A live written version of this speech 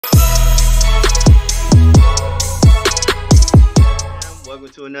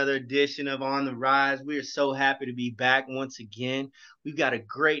welcome to another edition of On the Rise. We are so happy to be back once again. We've got a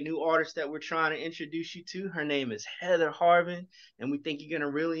great new artist that we're trying to introduce you to. Her name is Heather Harvin, and we think you're going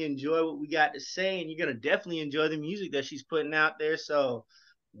to really enjoy what we got to say, and you're going to definitely enjoy the music that she's putting out there. So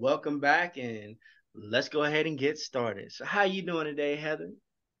welcome back, and let's go ahead and get started. So how you doing today, Heather?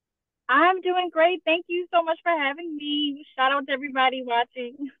 I'm doing great. Thank you so much for having me. Shout out to everybody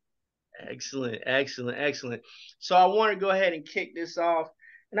watching. Excellent, excellent, excellent. So I want to go ahead and kick this off,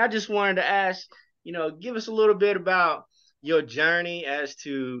 and I just wanted to ask, give us a little bit about your journey as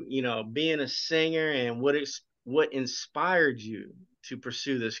to, being a singer and what inspired you to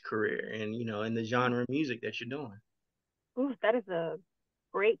pursue this career and, in the genre of music that you're doing. Ooh, that is a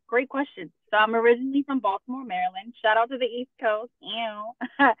great question. So I'm originally from Baltimore, Maryland. Shout out to the East Coast.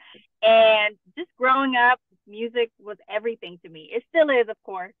 Ew. And just growing up, music was everything to me. It still is, of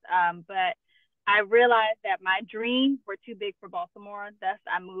course. But I realized that my dreams were too big for Baltimore. Thus,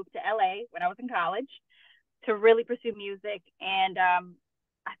 I moved to LA when I was in college to really pursue music. And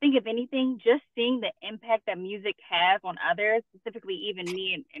I think, if anything, just seeing the impact that music has on others, specifically even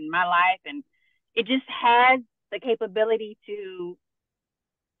me in my life, and it just has the capability to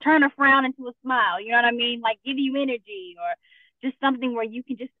turn a frown into a smile. You know what I mean? Like give you energy or just something where you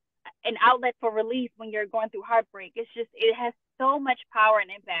can just an outlet for release when you're going through heartbreak. It's just it has so much power and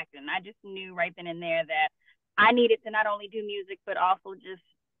impact, and I just knew right then and there that I needed to not only do music but also just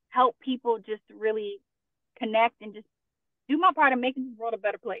help people just really connect and just do my part in making this world a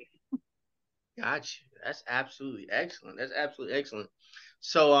better place. Got you. That's absolutely excellent. That's absolutely excellent.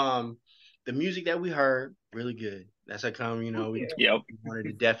 So, the music that we heard, really good. That's how come, Thank we you. Yep. wanted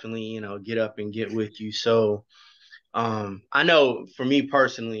to definitely, get up and get with you. So, I know for me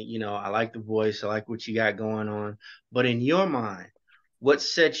personally, I like the voice, I like what you got going on. But in your mind, what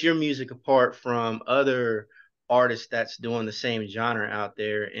sets your music apart from other artists that's doing the same genre out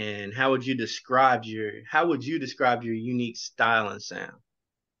there? And how would you describe your unique style and sound?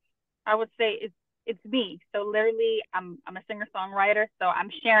 I would say it's me. So literally, I'm a singer songwriter. So I'm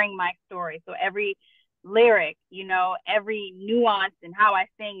sharing my story. So every lyric, every nuance and how I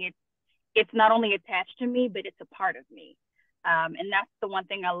sing, it's not only attached to me, but it's a part of me. And that's the one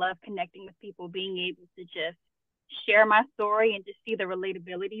thing I love connecting with people, being able to just share my story and just see the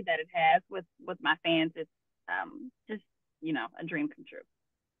relatability that it has with my fans. It's just a dream come true.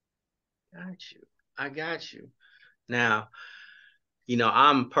 Got you. I got you. Now,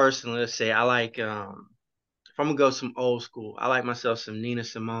 I'm personally, let's say I like if I'm gonna go some old school, I like myself some Nina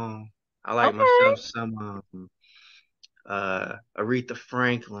Simone. I like myself Okay, some Aretha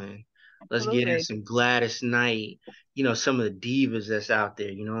Franklin. Let's get in absolutely. some Gladys Knight, some of the divas that's out there,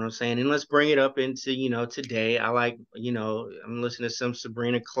 you know what I'm saying? And let's bring it up into, today. I like, I'm listening to some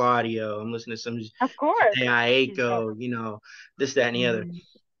Sabrina Claudio, I'm listening to some Of course, Jhené she's dope. Aiko, this, that, and the other. Mm.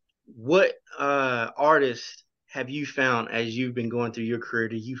 What artists have you found as you've been going through your career?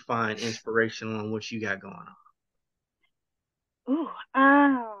 Do you find inspirational on what you got going on? Ooh,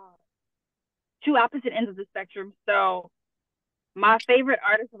 two opposite ends of the spectrum. So my favorite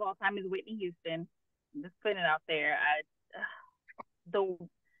artist of all time is Whitney Houston. I'm just putting it out there. The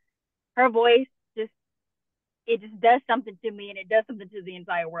her voice just it just does something to me, and it does something to the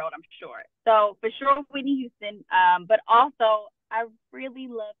entire world. I'm sure. So for sure, Whitney Houston. But also I really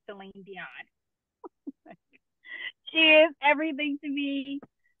love Celine Dion. She is everything to me.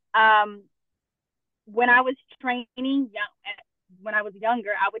 Um, when I was when I was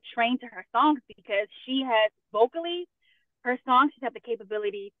younger, I would train to her songs because she has vocally her songs just have the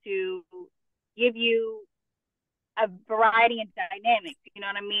capability to give you a variety and dynamics. You know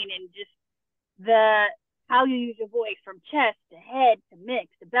what I mean? And just the how you use your voice from chest to head to mix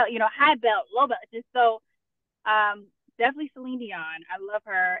to belt, high belt, low belt. Just so definitely Celine Dion. I love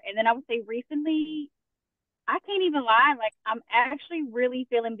her. And then I would say recently, I can't even lie, like I'm actually really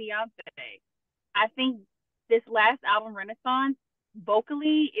feeling Beyonce. I think this last album, Renaissance,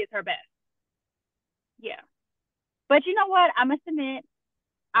 vocally is her best. Yeah. But you know what? I must admit,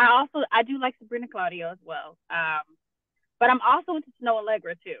 I do like Sabrina Claudio as well. But I'm also into Snow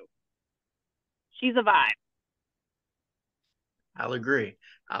Allegra too. She's a vibe. I'll agree.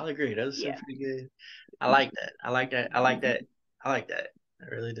 I'll agree. Those are Yeah. pretty good. I like that. I like that. I like that. I like that. I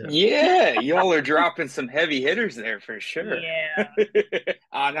really do. Yeah, y'all are dropping some heavy hitters there for sure. Yeah.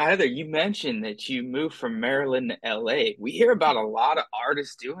 Now, Heather, you mentioned that you moved from Maryland to LA. We hear about a lot of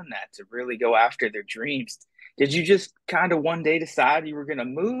artists doing that to really go after their dreams. Did you just kind of one day decide you were going to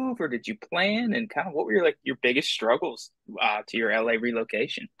move, or did you plan? And kind of what were your biggest struggles to your LA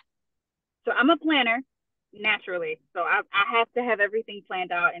relocation? So I'm a planner naturally. So I have to have everything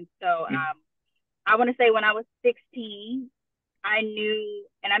planned out. And so I want to say when I was 16, I knew,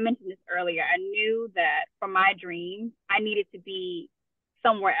 and I mentioned this earlier, I knew that for my dreams, I needed to be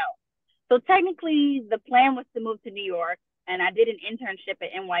somewhere else. So technically, the plan was to move to New York, and I did an internship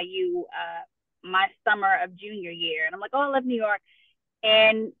at NYU my summer of junior year. And I'm like, oh, I love New York.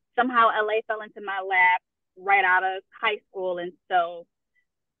 And somehow LA fell into my lap right out of high school. And so,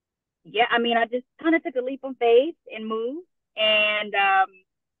 yeah, I mean, I just kind of took a leap of faith and moved. And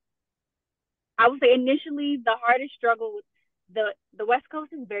I would say initially the hardest struggle was the West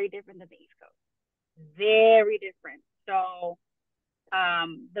Coast is very different than the East Coast. Very different. So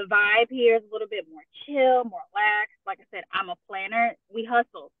the vibe here is a little bit more chill, more relaxed. Like I said, I'm a planner. We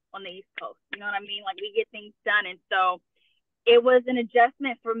hustle on the East Coast. You know what I mean? Like we get things done. And so it was an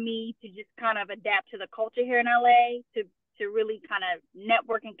adjustment for me to just kind of adapt to the culture here in LA, to really kind of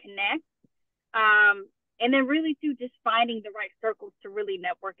network and connect. And then really to just finding the right circles to really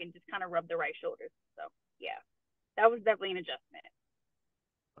network and just kind of rub the right shoulders. So yeah, that was definitely an adjustment.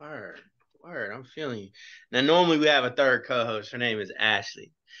 Word, word. I'm feeling you. Now, normally we have a third co-host. Her name is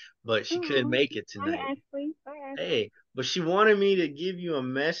Ashley, but she couldn't Oh, make it hi tonight. Ashley. Hi Ashley. Hey, but she wanted me to give you a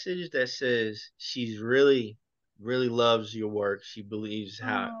message that says she's really, really loves your work. She believes Oh,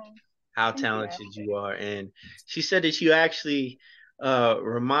 how thank you, talented you Ashley. are, and she said that you actually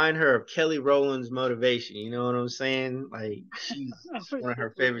remind her of Kelly Rowland's motivation. You know what I'm saying? Like she's I it's was one of her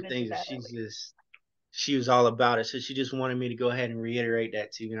just favorite listening to things, and that earlier. she was all about it. So she just wanted me to go ahead and reiterate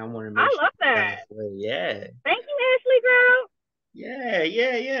that to you, and I want to I make sure love you got that. it for you. Yeah. Thank you, Ashley girl. Yeah,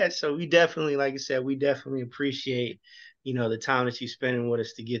 yeah, yeah. So we definitely, like I said, we definitely appreciate, the time that you spending with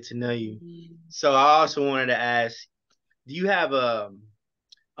us to get to know you. So I also wanted to ask, do you have a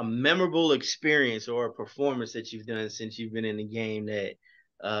memorable experience or a performance that you've done since you've been in the game that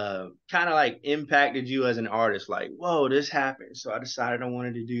kind of like impacted you as an artist? Like, whoa, this happened, so I decided I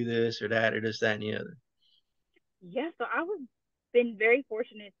wanted to do this or that or this, that, and the other. Yeah, so I was been very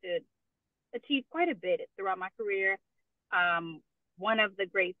fortunate to achieve quite a bit throughout my career. Um, One of the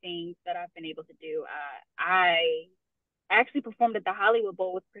great things that I've been able to do, I actually performed at the Hollywood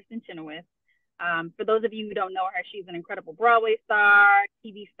Bowl with Kristen Chenoweth. For those of you who don't know her, she's an incredible Broadway star,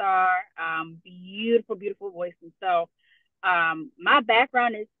 TV star, beautiful, beautiful voice. And so my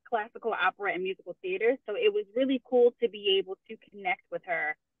background is classical opera and musical theater. So it was really cool to be able to connect with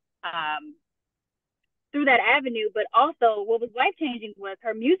her um, through that avenue. But also, what was life changing was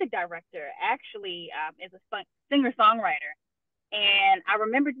her music director actually is a singer songwriter. And I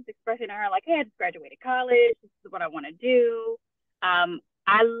remember just expressing to her, like, hey, I just graduated college. This is what I want to do.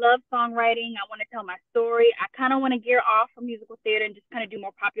 I love songwriting. I want to tell my story. I kind of want to gear off from musical theater and just kind of do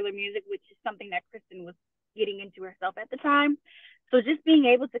more popular music, which is something that Kristen was getting into herself at the time. So just being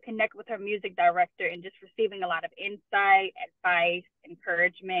able to connect with her music director and just receiving a lot of insight, advice,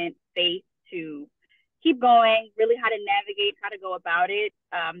 encouragement, faith to keep going, really how to navigate, how to go about it.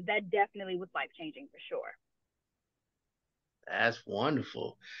 That definitely was life changing for sure. That's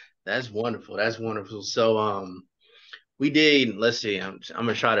wonderful. That's wonderful. That's wonderful. So we did. Let's see. I'm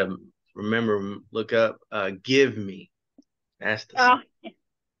gonna try to remember. Look up. Give me. That's the Oh, song.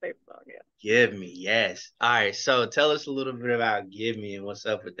 favorite song, yeah. Give me. Yes. All right. So tell us a little bit about Give Me and what's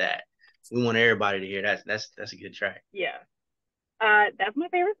up with that. We want everybody to hear that. That's a good track. Yeah. That's my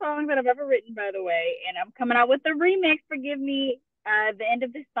favorite song that I've ever written, by the way. And I'm coming out with the remix, Forgive Me, the end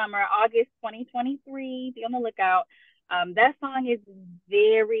of this summer, August 2023. Be on the lookout. That song is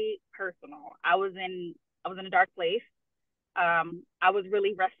very personal. I was in a dark place. I was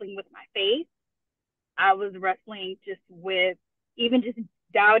really wrestling with my faith. I was wrestling just with even just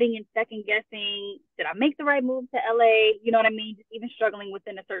doubting and second guessing. Did I make the right move to LA? You know what I mean? Just even struggling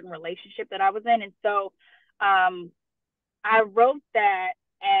within a certain relationship that I was in. And so um, I wrote that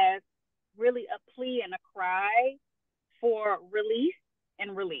as really a plea and a cry for release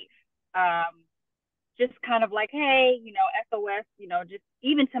and relief. Um, just kind of like, hey, SOS, just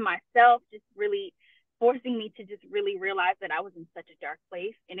even to myself, just really forcing me to just really realize that I was in such a dark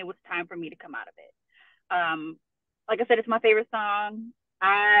place and it was time for me to come out of it. Um, like I said, it's my favorite song.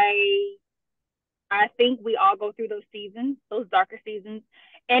 I think we all go through those seasons, those darker seasons.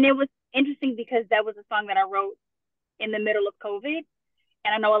 And it was interesting because that was a song that I wrote in the middle of COVID.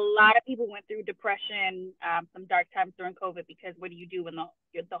 And I know a lot of people went through depression, some dark times during COVID because what do you do when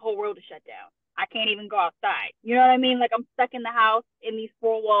the whole world is shut down? I can't even go outside. You know what I mean? Like I'm stuck in the house in these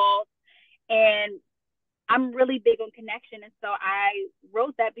four walls, and I'm really big on connection. And so I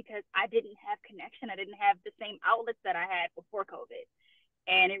wrote that because I didn't have connection. I didn't have the same outlets that I had before COVID,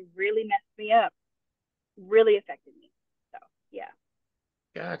 and it really messed me up. Really affected me. So yeah.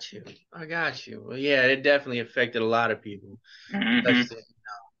 Got you. I got you. Well, yeah, it definitely affected a lot of people. Mm-hmm.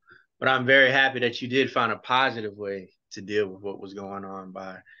 But I'm very happy that you did find a positive way to deal with what was going on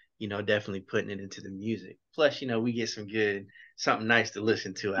by, definitely putting it into the music. Plus, we get something nice to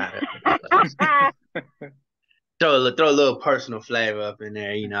listen to out of it. Throw a little personal flavor up in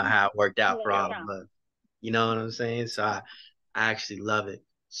there, how it worked out for all of us. You know what I'm saying? So I actually love it.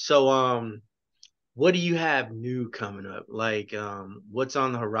 So what do you have new coming up? Like what's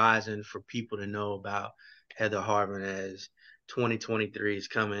on the horizon for people to know about Heather Harvin as 2023 is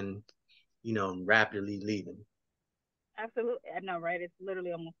coming, rapidly leaving? Absolutely. I know, right? It's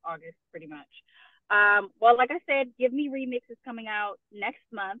literally almost August, pretty much. Well, like I said, Give Me Remix is coming out next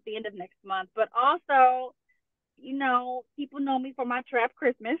month, the end of next month. But also, people know me for my Trap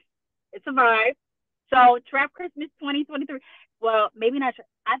Christmas. It's a vibe. So Trap Christmas 2023. Well, maybe not.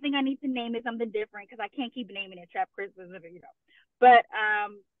 I think I need to name it something different because I can't keep naming it Trap Christmas. But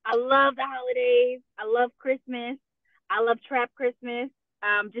I love the holidays. I love Christmas. I love Trap Christmas.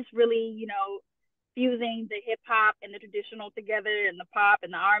 Just really, fusing the hip hop and the traditional together, and the pop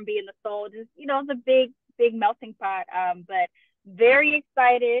and the R&B and the soul. Just it's a big melting pot. But very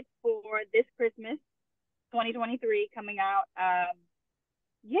excited for this Christmas 2023 coming out.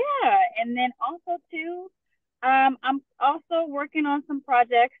 Yeah, and then also too, I'm also working on some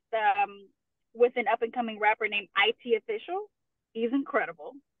projects with an up and coming rapper named IT Official. He's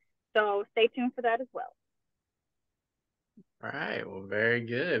incredible, so stay tuned for that as well. All right. Well, very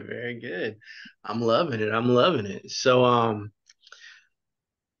good. Very good. I'm loving it. I'm loving it. So,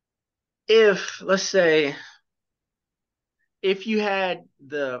 let's say, if you had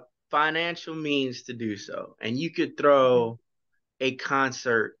the financial means to do so, and you could throw a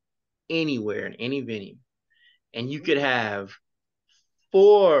concert anywhere in any venue, and you could have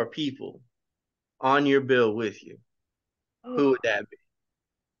 4 people on your bill with you, who would that be?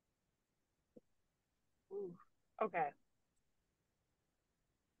 Okay.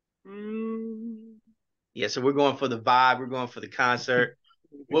 Yeah, so we're going for the vibe. We're going for the concert.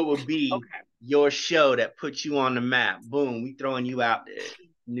 What would be your show that puts you on the map? Boom, we throwing you out there.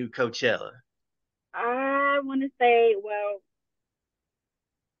 New Coachella. I want to say, well,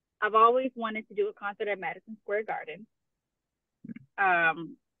 I've always wanted to do a concert at Madison Square Garden.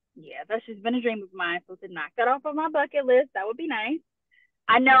 Yeah, that's just been a dream of mine. So to knock that off of my bucket list, that would be nice.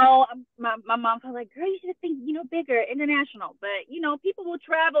 I know my mom's like, girl, you should think, bigger, international. But, people will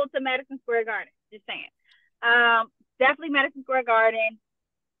travel to Madison Square Garden. Just saying. Definitely Madison Square Garden.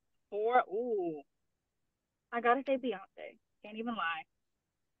 I got to say Beyonce. Can't even lie.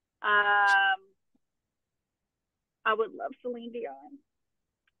 I would love Celine Dion.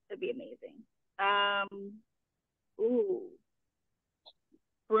 That'd be amazing. Ooh,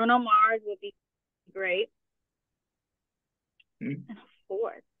 Bruno Mars would be great. And a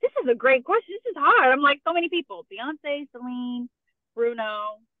 4th. This is a great question. This is hard. I'm like so many people. Beyonce, Celine,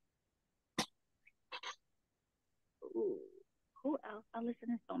 Bruno. Ooh, who else? I listen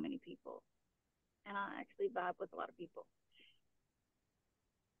to so many people. And I actually vibe with a lot of people.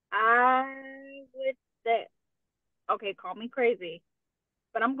 I would say, okay, call me crazy,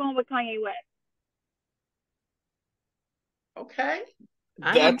 but I'm going with Kanye West. Okay.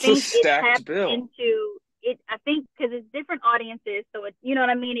 That's a stacked bill. Into it, I think, because it's different audiences, so it's, you know what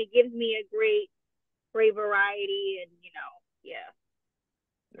I mean. It gives me a great variety, and yeah.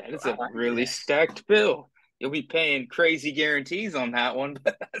 That is a really stacked bill. You'll be paying crazy guarantees on that one,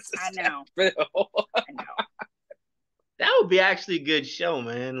 but that's a stacked bill. I know. That would be actually a good show,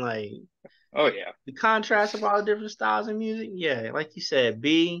 man. Like, oh yeah, the contrast of all the different styles of music. Yeah, like you said,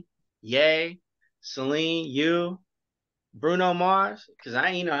 B, Ye, Celine, you, Bruno Mars. Because I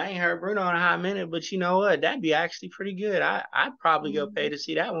ain't heard Bruno in a hot minute, but you know what? That'd be actually pretty good. I'd probably go pay to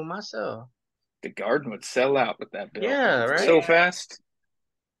see that one myself. The Garden would sell out with that bill. Yeah, right. So fast.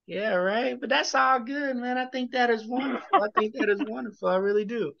 Yeah, right. But that's all good, man. I think that is wonderful. I really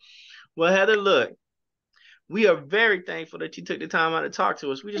do. Well, Heather, look, we are very thankful that you took the time out to talk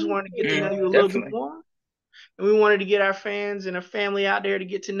to us. We just wanted to get to know you a little bit more. And we wanted to get our fans and our family out there to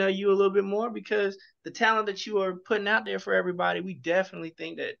get to know you a little bit more, because the talent that you are putting out there for everybody, we definitely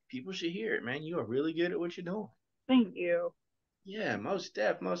think that people should hear it, man. You are really good at what you're doing. Thank you. Yeah, most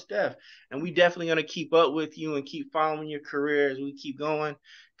def. And we definitely going to keep up with you and keep following your career as we keep going,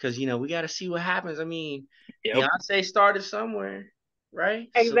 because, we got to see what happens. I mean, Beyonce started somewhere, right?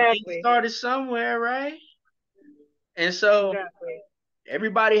 Exactly. Celine started somewhere, right? And so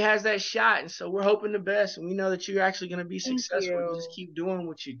everybody has that shot. And so we're hoping the best. And we know that you're actually going to be successful. You just keep doing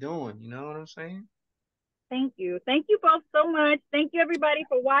what you're doing. You know what I'm saying? Thank you. Thank you both so much. Thank you, everybody,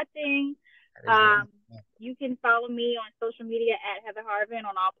 for watching. You can follow me on social media at Heather Harvin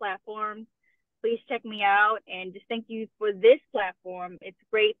on all platforms. Please check me out. And just thank you for this platform. It's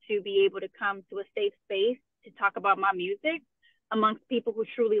great to be able to come to a safe space to talk about my music amongst people who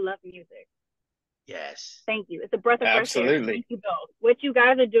truly love music. Yes. Thank you. It's a breath of fresh air. Absolutely. Thank you both. What you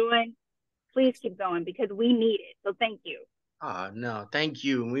guys are doing, please keep going because we need it. So thank you. Oh, no, thank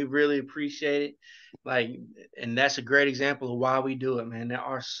you. And we really appreciate it. Like, and that's a great example of why we do it, man. There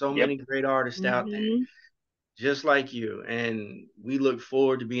are so Yep. many great artists out there just like you. And we look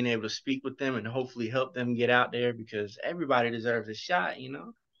forward to being able to speak with them and hopefully help them get out there because everybody deserves a shot, you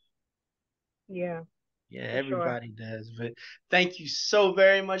know? Yeah, Yeah, for sure. everybody does. But thank you so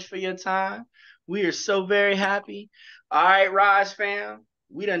very much for your time. We are so very happy. All right, Ryze fam,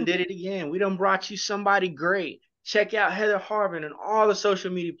 we done did it again. We done brought you somebody great. Check out Heather Harvin on all the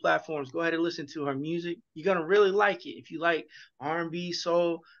social media platforms. Go ahead and listen to her music. You're gonna really like it. If you like R&B,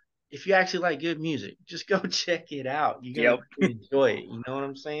 soul, if you actually like good music, just go check it out. You're gonna Yep. really enjoy it. You know what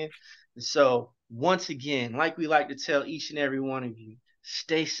I'm saying? And so once again, like we like to tell each and every one of you,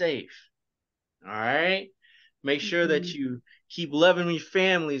 stay safe. All right. Make sure that you keep loving your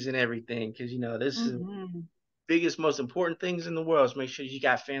families and everything, because you know this is biggest, most important things in the world. Is make sure you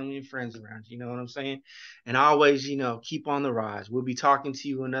got family and friends around. You know what I'm saying? And always, keep on the rise. We'll be talking to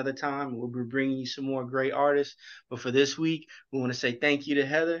you another time. We'll be bringing you some more great artists. But for this week, we want to say thank you to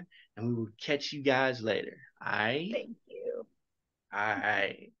Heather, and we will catch you guys later. All right. Thank you. All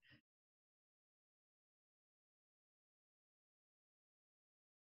right.